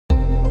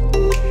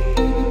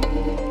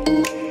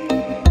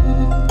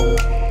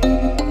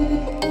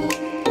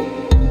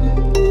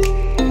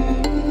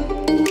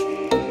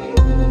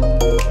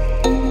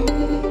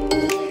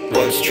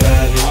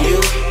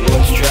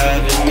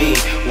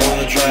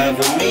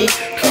me,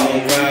 come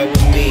ride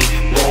with me.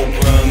 Won't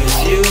promise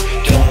you,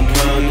 don't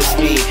promise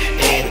me.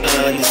 And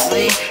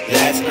honestly,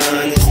 that's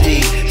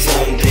honesty.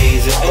 Some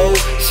days are oh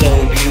so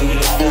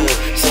beautiful,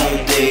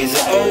 some days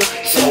are oh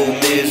so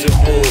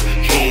miserable.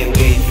 Can't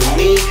wait for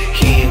me,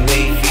 can't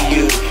wait for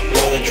you.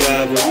 Wanna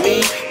drive with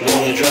me,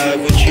 wanna drive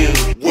with you.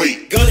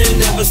 Wait, gonna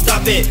never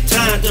stop it,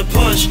 time to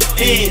punch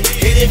in.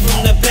 Hit it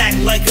from the back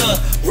like a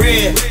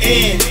rear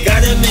end.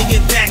 Gotta make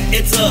it back,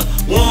 it's a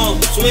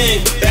long swing.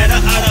 Batter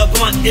out a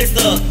bunt, it's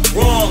the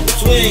wrong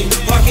swing.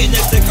 Park it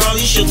next to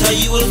Carly, she'll tell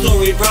you a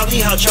story. Probably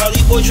how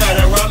Charlie boy tried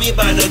to rob me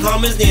by the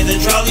comments near the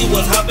trolley.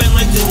 Was hopping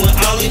like doing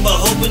Ollie, but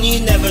hoping he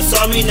never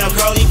saw me. Now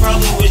Carly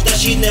probably wish that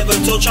she never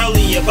told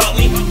Charlie about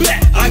me.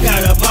 I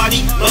got a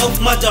party, oh,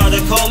 my daughter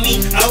called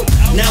me out.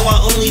 Now I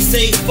only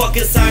say fuck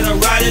inside a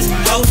rider's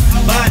house.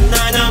 By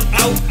 9 I'm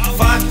out,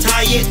 5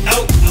 tired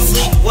out,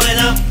 sleep when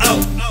I'm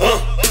out.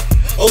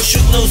 Oh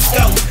shoot no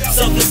scout,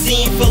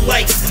 self-esteem for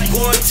likes.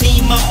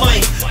 Quarantine my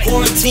mind,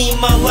 quarantine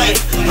my life.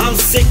 I'm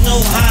sick, no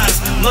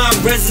highs, my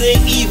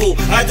resident evil.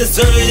 I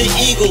deserted an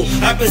eagle,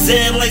 I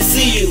present like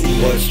see you.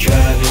 What's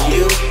driving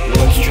you?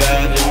 What's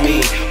driving me?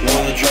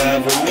 Wanna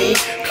drive with me?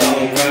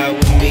 Come ride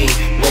with me.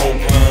 Won't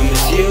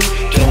promise you,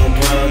 don't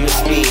promise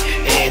me.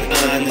 And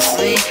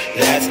honestly,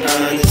 that's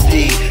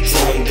honesty.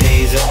 Some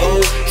days are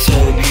oh so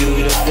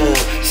beautiful,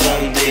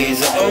 some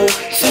days are oh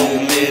so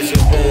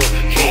miserable.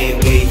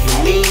 Can't wait for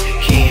me,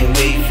 can't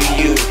wait for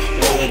you.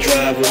 Wanna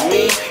drive with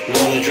me,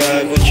 wanna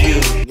drive with you.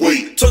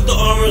 Wait. Took the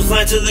orange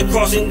line to the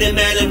crossing, then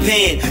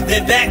Mattapan.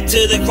 Then back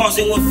to the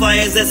crossing with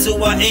flyers, that's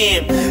who I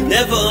am.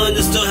 Never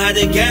understood how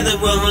to gather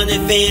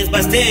 100 fans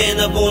by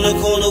standing up on the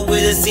corner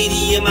with a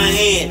CD in my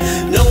hand.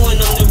 Knowing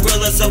I'm the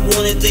realest, I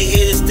wanted to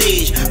hear the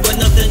stage, but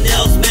nothing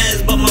else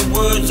matters but my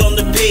words on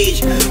the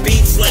page.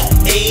 Beats like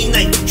a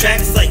night,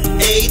 tracks like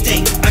a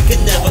day. I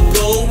could never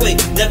go away,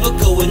 never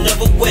go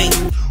another way.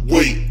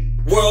 Wait.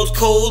 World's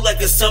cold like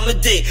a summer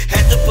day.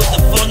 Had to put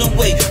the fun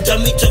away.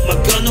 Dummy took my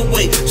gun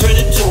away. Turned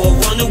into a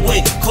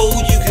runaway.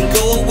 Cold, you can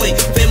go away.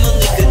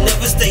 Family could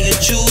never stay and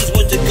choose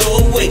when to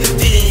go away.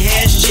 Didn't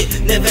have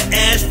shit, never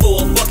asked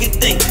for a fucking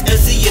thing.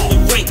 MC in the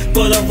ring,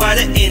 but a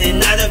rider in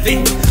and out of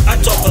it. I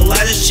talk a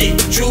lot of shit,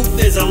 truth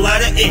is a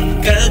lot of it.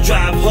 Gotta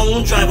drive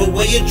home, drive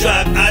away, and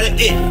drive out of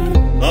it.